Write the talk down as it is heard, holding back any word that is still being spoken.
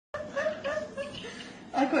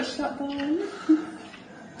I got shut down.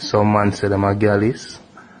 Some man say them a galleys,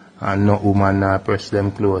 and no woman now press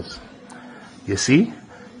them clothes. You see,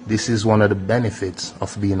 this is one of the benefits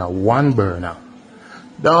of being a one burner.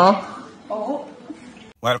 Duh. Oh.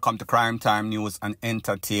 Welcome to Crime Time News and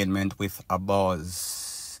Entertainment with a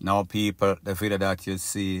Buzz. Now people, the video that you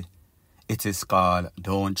see, it is called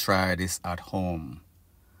Don't Try This at Home.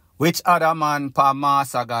 Which other man pa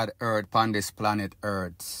Master God Earth on this planet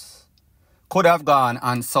Earth could have gone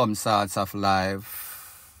on some sorts of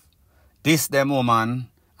life? This them woman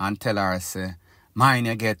and tell her say, mine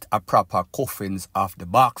you get a proper coffins of the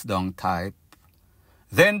box down type.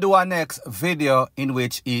 Then do a next video in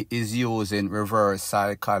which he is using reverse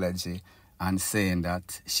psychology and saying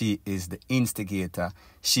that she is the instigator.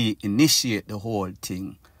 She initiate the whole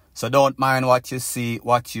thing. So don't mind what you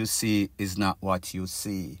see is not what you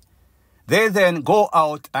see. They then go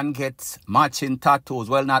out and get matching tattoos.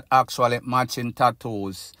 Well, not actually matching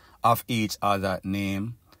tattoos of each other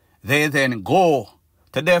name. They then go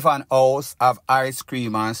to Devon house, have ice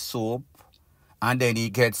cream and soup. And then he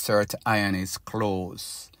gets her to iron his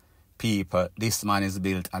clothes. People, this man is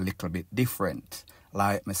built a little bit different.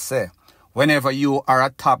 Like me say, whenever you are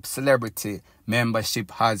a top celebrity,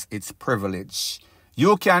 membership has its privilege.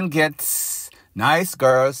 You can get nice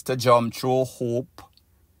girls to jump through hoop.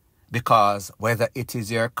 Because whether it is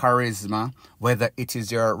your charisma, whether it is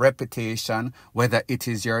your reputation, whether it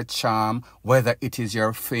is your charm, whether it is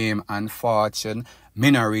your fame and fortune,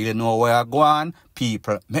 me no really know where I go on.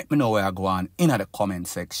 People, make me know where I go on in the comment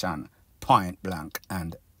section. Point blank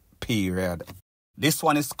and period. This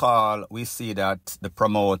one is called, we see that the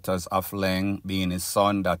promoters of Laing, being his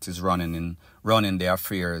son that is running the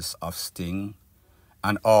affairs of Sting,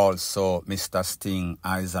 and also Mr. Sting,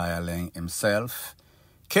 Isaiah Laing himself,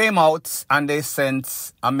 came out and they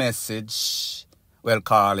sent a message, we'll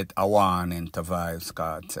call it a warning to VYBZ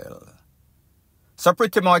KARTEL. So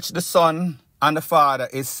pretty much the son and the father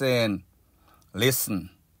is saying,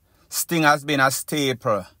 listen, Sting has been a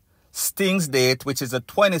staple. Sting's date, which is the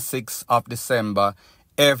 26th of December,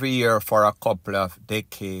 every year for a couple of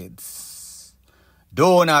decades.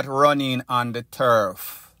 Do not run in on the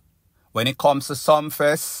turf. When it comes to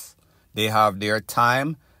Sumfest, they have their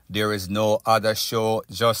time. There is no other show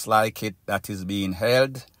just like it that is being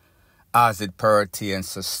held. As it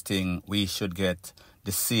pertains to Sting, we should get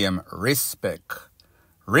the same respect.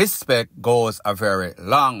 Respect goes a very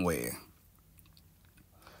long way.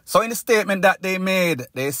 So in the statement that they made,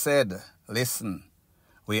 they said, listen,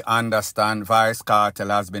 we understand VYBZ KARTEL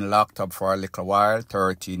has been locked up for a little while,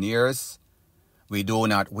 13 years. We do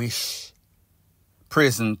not wish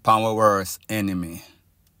prison upon our worst enemy.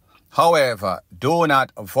 However, do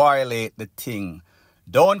not violate the thing.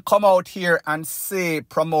 Don't come out here and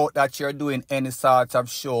promote that you're doing any sort of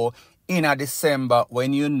show in a December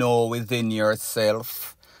when you know within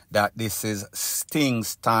yourself that this is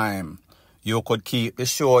Sting's time. You could keep the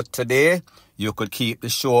show today. You could keep the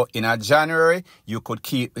show in a January. You could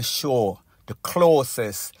keep the show the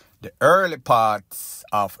closest, the early parts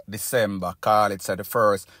of December. Call it the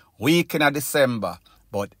first week in a December.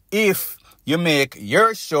 But if you make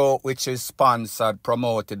your show, which is sponsored,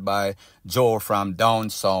 promoted by Joe from Down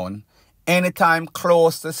Sound, anytime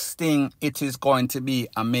close to Sting, it is going to be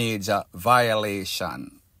a major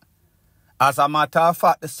violation. As a matter of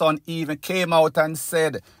fact, the son even came out and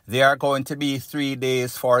said there are going to be 3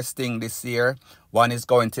 days for Sting this year. One is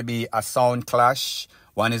going to be a sound clash,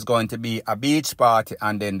 one is going to be a beach party,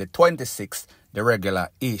 and then the 26th, the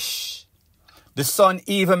regular-ish. The son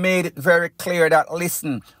even made it very clear that,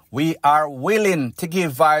 listen, we are willing to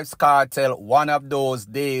give VYBZ KARTEL one of those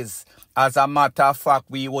days. As a matter of fact,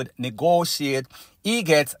 we would negotiate. He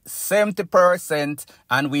gets 70%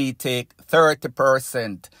 and we take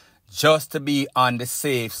 30% just to be on the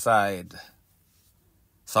safe side.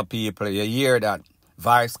 So people, you hear that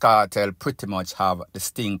VYBZ KARTEL pretty much have the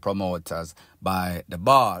Sting promoters by the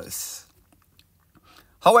balls.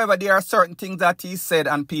 However, there are certain things that he said,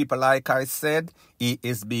 and people, like I said, he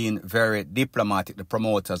is being very diplomatic, the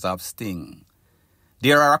promoters of Sting.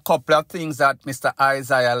 There are a couple of things that Mr.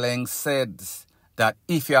 Isaiah Laing said that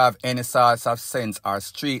if you have any sort of sense or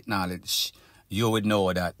street knowledge, you would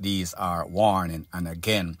know that these are warning. And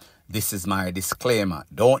again, this is my disclaimer.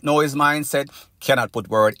 Don't know his mindset, cannot put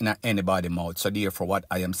word in anybody's mouth. So therefore, what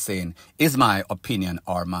I am saying is my opinion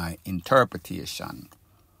or my interpretation.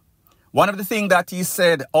 One of the things that he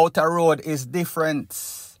said, Outer Road is different.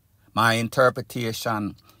 My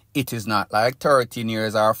interpretation, it is not like 13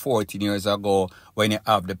 years or 14 years ago when you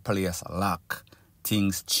have the place locked.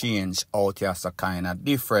 Things change out here, so kind of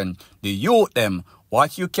different. The youth them,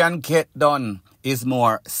 what you can get done is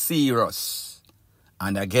more serious.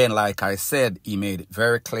 And again, like I said, he made it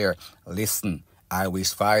very clear. Listen, I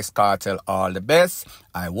wish VYBZ Kartel all the best.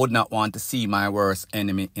 I would not want to see my worst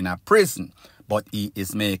enemy in a prison. But he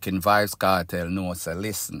is making VYBZ Kartel know, say,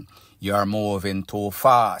 listen, you're moving too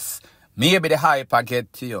fast. Maybe the hype I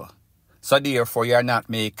get to you. So therefore, you're not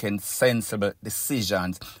making sensible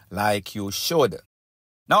decisions like you should.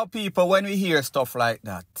 Now, people, when we hear stuff like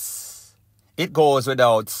that, it goes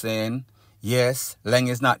without saying, yes, Laing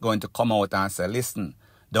is not going to come out and say, listen,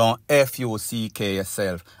 don't FUCK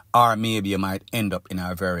yourself, or maybe you might end up in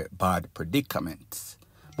a very bad predicament.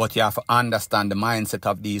 But you have to understand the mindset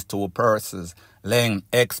of these two persons, Laing,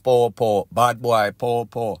 ex-Popo, bad boy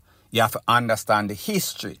Popo. You have to understand the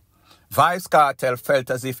history. VYBZ Kartel felt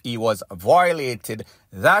as if he was violated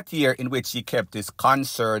that year in which he kept his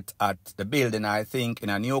concert at the building, I think, in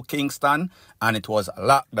a New Kingston, and it was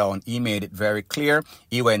locked down. He made it very clear.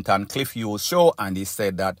 He went on Cliff Hughes' show and he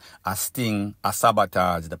said that a sting, a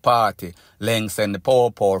sabotage the party. Laing sent the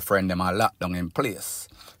poor friend them a lockdown in place.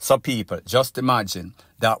 So people, just imagine,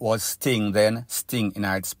 that was Sting then, Sting in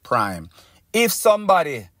its prime. If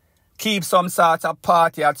somebody keep some sort of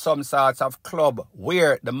party at some sort of club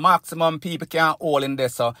where the maximum people can hold in there,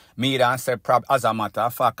 so me and say, as a matter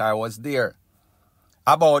of fact, I was there.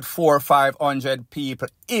 About 400 or 500 people,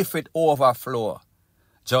 if it overflow.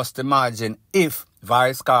 Just imagine if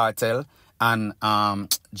VYBZ Kartel and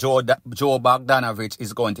Joe Bogdanovich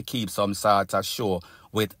is going to keep some sort of show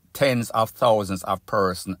with tens of thousands of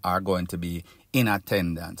persons are going to be in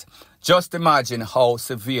attendance. Just imagine how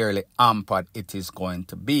severely hampered it is going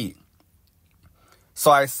to be. So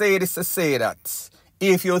I say this to say that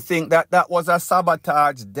if you think that that was a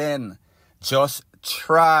sabotage, then just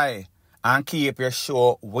try and keep your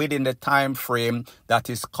show within the time frame that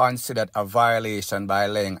is considered a violation by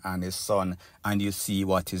Laing and his son, and you see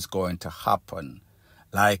what is going to happen.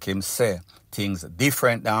 Like him say, things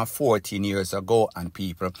different than 14 years ago, and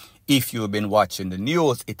people, if you've been watching the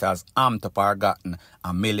news, it has amped up or gotten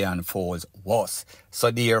a million folds worse.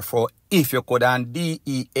 So therefore, if you could have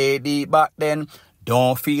DEAD back then,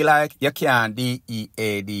 don't feel like you can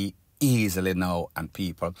DEAD easily now. And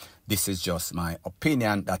people, this is just my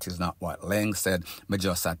opinion. That is not what Laing said. Me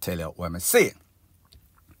just I tell you what I see.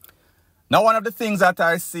 Now, one of the things that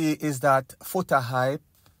I see is that Foota Hype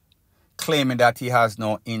claiming that he has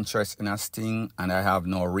no interest in a Sting, and I have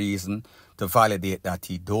no reason to validate that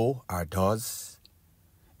he do or does.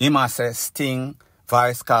 He must say Sting,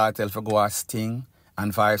 VYBZ Kartel for go a Sting,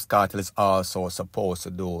 and VYBZ Kartel is also supposed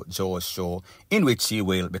to do Joe's show, in which he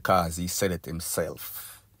will because he said it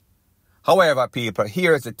himself. However, people,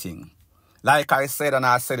 here's the thing. Like I said, and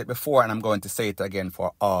I said it before, and I'm going to say it again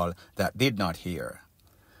for all that did not hear.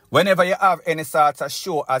 Whenever you have any sort of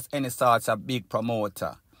show as any sort of big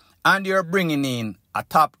promoter, and you're bringing in a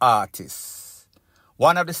top artist,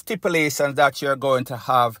 one of the stipulations that you're going to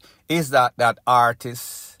have is that that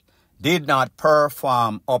artist did not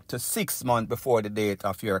perform up to 6 months before the date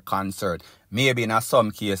of your concert, maybe in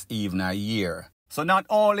some case even a year. So not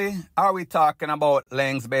only are we talking about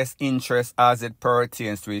Laing's best interest as it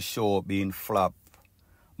pertains to his show being flop,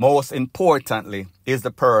 most importantly is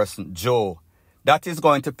the person, Joe, that is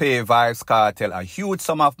going to pay VYBZ Kartel a huge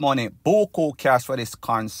sum of money, buku cash for this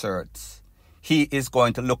concert. He is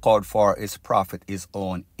going to look out for his profit, his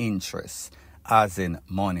own interest, as in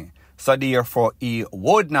money. So therefore, he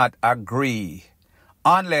would not agree,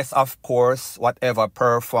 unless, of course, whatever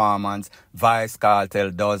performance VYBZ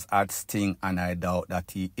Kartel does at Sting, and I doubt that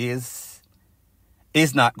he is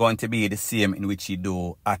not going to be the same in which he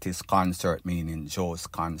do at his concert, meaning Joe's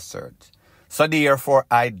concert. So therefore,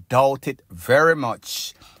 I doubt it very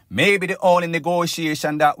much. Maybe the only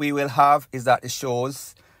negotiation that we will have is that the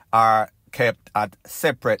shows are kept at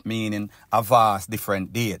separate, meaning a vast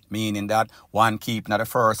different date, meaning that one keeping at the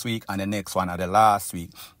first week and the next one at the last week.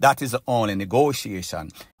 That is the only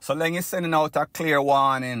negotiation. So Laing is sending out a clear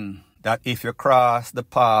warning that if you cross the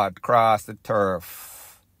path, cross the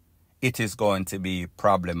turf, it is going to be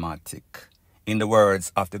problematic. In the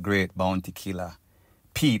words of the great bounty killer,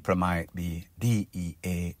 people might be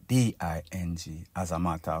DEADING. As a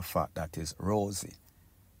matter of fact, that is Rosie.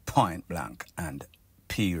 Point blank and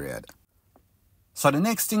period. So the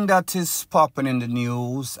next thing that is popping in the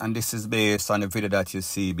news, and this is based on the video that you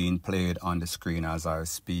see being played on the screen as I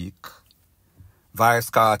speak.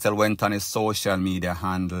 VYBZ Kartel went on his social media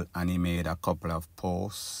handle and he made a couple of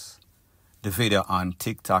posts. The video on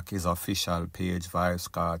TikTok, his official page,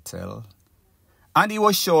 VYBZ Kartel. And he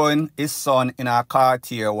was showing his son in a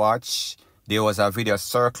Cartier watch there was a video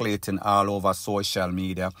circulating all over social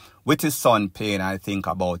media with his son paying, I think,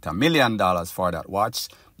 about $1 million for that watch.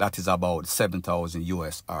 That is about 7,000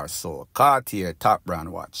 US or so. Cartier top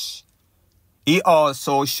brand watch. He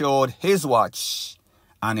also showed his watch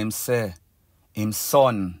and him say, him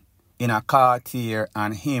son in a Cartier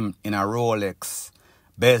and him in a Rolex,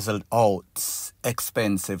 bezeled out,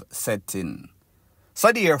 expensive setting.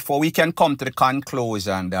 So therefore, we can come to the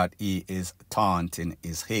conclusion that he is taunting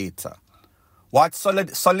his hater. What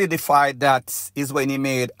solidified that is when he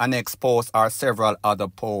made an next post or several other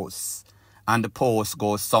posts. And the post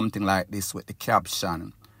goes something like this with the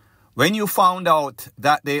caption. When you found out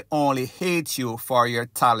that they only hate you for your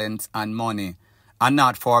talent and money and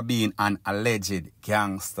not for being an alleged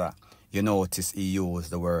gangster. You notice he used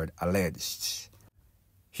the word alleged.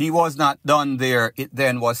 He was not done there. It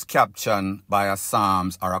then was captioned by a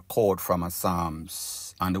Psalms or a quote from a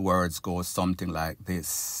Psalms. And the words go something like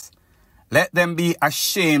this. Let them be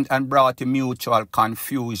ashamed and brought to mutual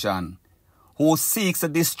confusion. Who seeks to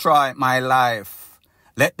destroy my life.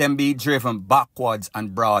 Let them be driven backwards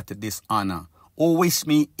and brought to dishonor. Who wish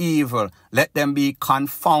me evil. Let them be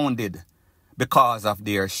confounded because of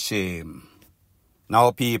their shame.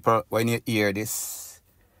 Now people, when you hear this,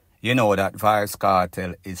 you know that VYBZ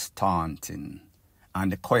Kartel is taunting.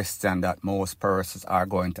 And the question that most persons are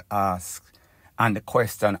going to ask, and the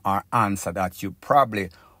question or answer that you probably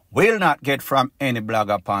will not get from any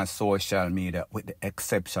blogger upon social media with the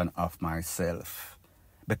exception of myself.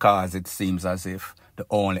 Because it seems as if the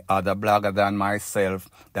only other blogger than myself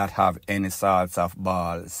that have any sorts of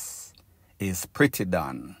balls is Pretty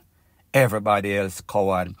Don. Everybody else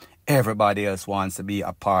coward. Everybody else wants to be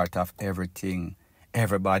a part of everything.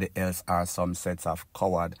 Everybody else are some sets of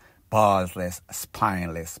coward, ballsless,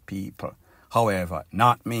 spineless people. However,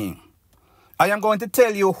 not me. I am going to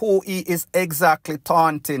tell you who he is exactly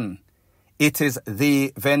taunting. It is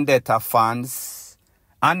the Vendetta fans.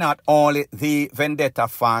 And not only the Vendetta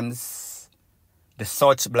fans, the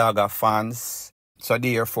Such Blogger fans. So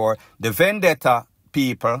therefore, the Vendetta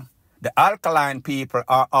people, the Alkaline people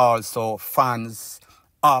are also fans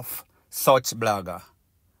of Such Blogger.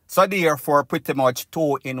 So therefore, pretty much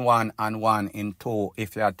 2 in 1 and 1 in 2,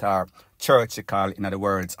 if you are churchical in the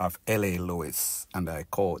words of L.A. Lewis, and I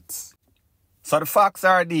quote. So the facts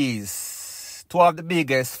are these. 2 of the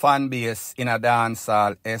biggest fan base in a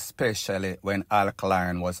dancehall, especially when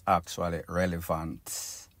Alkaline was actually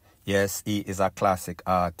relevant. Yes, he is a classic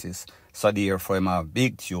artist, so therefore him have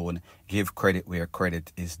big tune, give credit where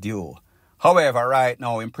credit is due. However, right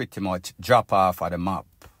now him pretty much drop off of the map.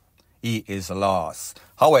 He is lost.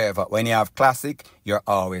 However, when you have classic, you're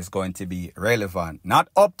always going to be relevant. Not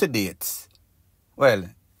up to date. Well,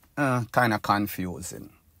 kind of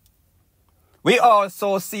confusing. We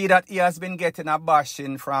also see that he has been getting a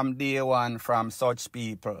bashing from day one from such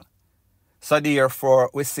people. So therefore,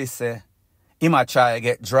 we see say, he might try to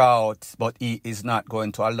get drawn out, but he is not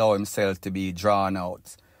going to allow himself to be drawn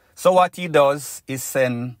out. So what he does is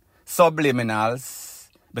send subliminals,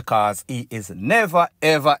 because he is never,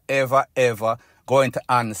 ever, ever, ever going to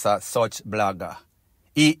answer such blogger.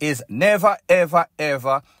 He is never, ever,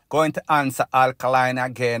 ever going to answer Alkaline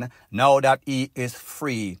again now that he is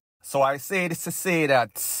free. So I say this to say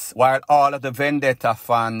that while all of the Vendetta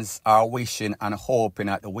fans are wishing and hoping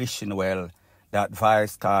at the wishing well that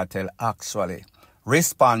VYBZ Kartel actually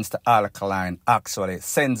responds to Alkaline, actually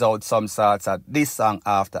sends out some sorts of this song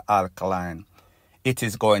after Alkaline, it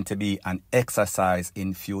is going to be an exercise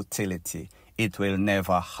in futility. It will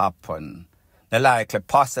never happen. The likely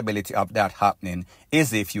possibility of that happening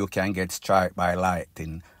is if you can get struck by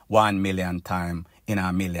lightning 1 million times in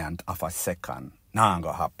a millionth of a second. Not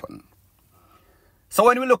gonna happen. So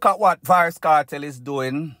when we look at what VYBZ Kartel is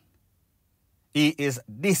doing, he is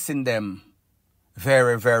dissing them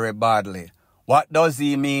very, very badly. What does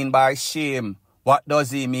he mean by shame? What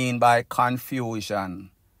does he mean by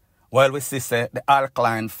confusion? Well, we see the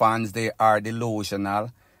Alkaline fans, they are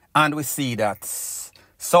delusional. And we see that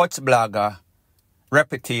such blogger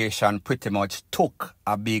reputation pretty much took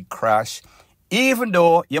a big crash. Even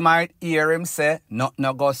though you might hear him say,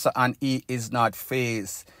 nothing goes and he is not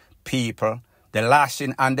phased. People, the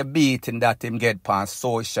lashing and the beating that him get on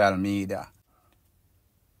social media.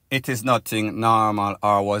 It is nothing normal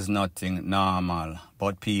or was nothing normal.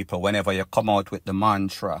 But people, whenever you come out with the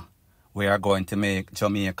mantra, we are going to make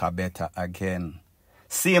Jamaica better again.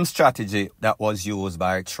 Same strategy that was used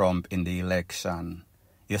by Trump in the election.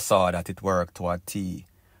 You saw that it worked to a T.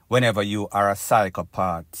 Whenever you are a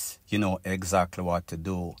psychopath, you know exactly what to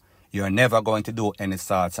do. You're never going to do any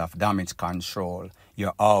sorts of damage control.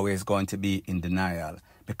 You're always going to be in denial.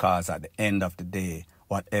 Because at the end of the day,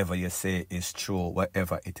 Whatever you say is true,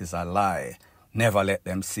 wherever it is a lie. Never let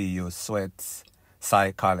them see you sweat.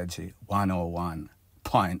 Psychology 101,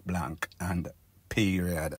 point blank and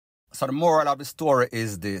period. So the moral of the story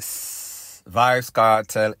is this. VYBZ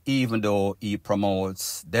Kartel, even though he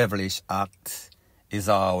promotes devilish act, is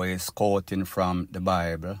always quoting from the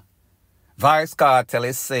Bible. VYBZ Kartel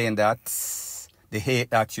is saying that the hate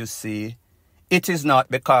that you see, it is not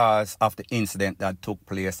because of the incident that took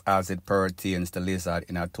place as it pertains to Lizard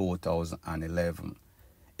in 2011.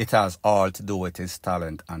 It has all to do with his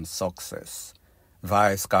talent and success.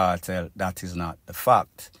 VYBZ Kartel, that is not the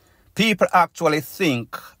fact. People actually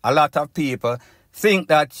think, a lot of people think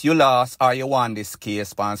that you lost or you won this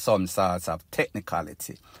case on some sorts of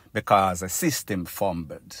technicality because the system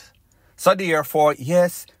fumbled. So therefore,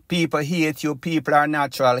 yes, people hate you. People are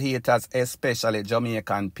natural haters, especially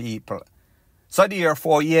Jamaican people. So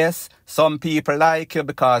therefore, yes, some people like you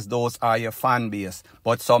because those are your fan base.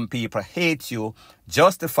 But some people hate you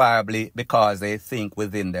justifiably because they think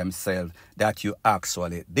within themselves that you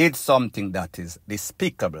actually did something that is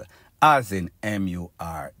despicable, as in M-U-R-D-E-R.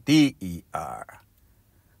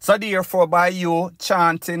 So therefore, by you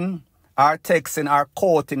chanting or texting or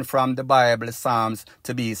quoting from the Bible, Psalms,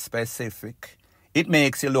 to be specific, it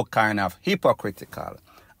makes you look kind of hypocritical.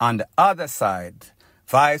 On the other side,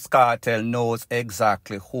 VYBZ Kartel knows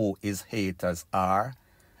exactly who his haters are.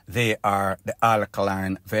 They are the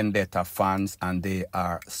Alkaline Vendetta fans and they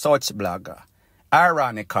are such blogger.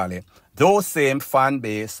 Ironically, those same fan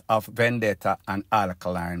base of Vendetta and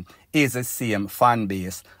Alkaline is the same fan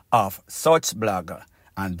base of such blogger.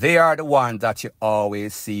 And they are the ones that you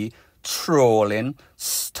always see trolling,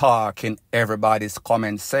 stalking everybody's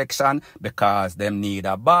comment section because them need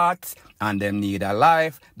a bot and them need a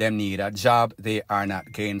life, them need a job. They are not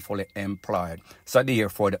gainfully employed. So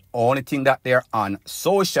therefore, the only thing that they're on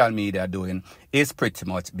social media doing is pretty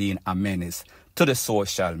much being a menace to the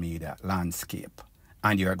social media landscape.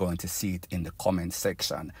 And you're going to see it in the comment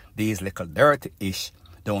section. These little dirty-ish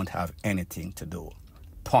don't have anything to do.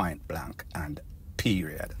 Point blank and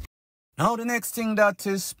period. Now the next thing that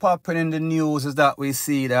is popping in the news is that we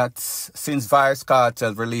see that since VYBZ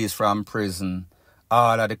Kartel released from prison,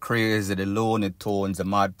 all of the crazy, the Looney Tunes, the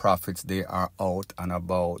mad prophets, they are out and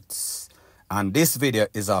about. And this video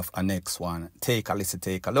is of a next one. Take a listen,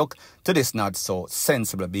 take a look to this not so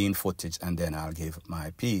sensible being footage, and then I'll give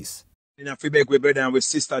my piece. In a feedback with brother and with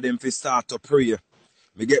sister them to start to pray.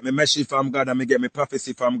 Me get me message from God and me get me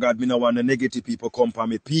prophecy from God. Me no want the negative people come on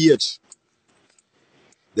me page.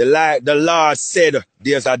 The Lord said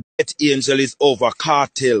there's a death angel is over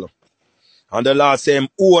Kartel. And the Lord said,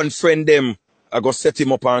 own friend them, I go set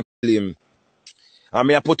him up and kill him. And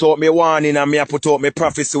me I put out me warning and me I put out me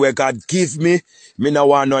prophecy where God give me. Me no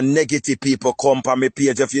want no negative people come on me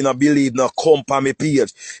page. If you no believe, no come on me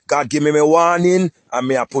page. God give me warning and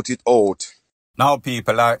me I put it out. Now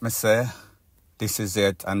people, like me say, this is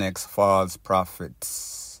it, an next false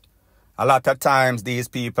prophets. A lot of times these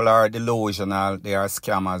people are delusional, they are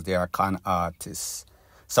scammers, they are con artists.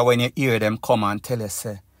 So when you hear them come and tell you,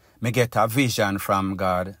 say, me get a vision from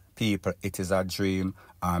God, people, it is a dream,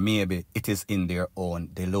 or maybe it is in their own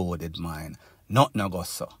deluded mind. Not no go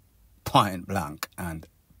so. Point blank and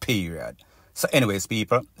period. So anyways,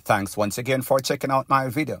 people, thanks once again for checking out my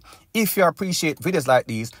video. If you appreciate videos like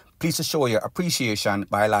these, please show your appreciation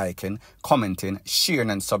by liking, commenting,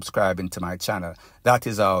 sharing and subscribing to my channel. That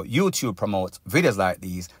is how YouTube promotes videos like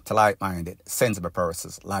these to like-minded, sensible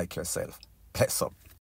persons like yourself. Bless up.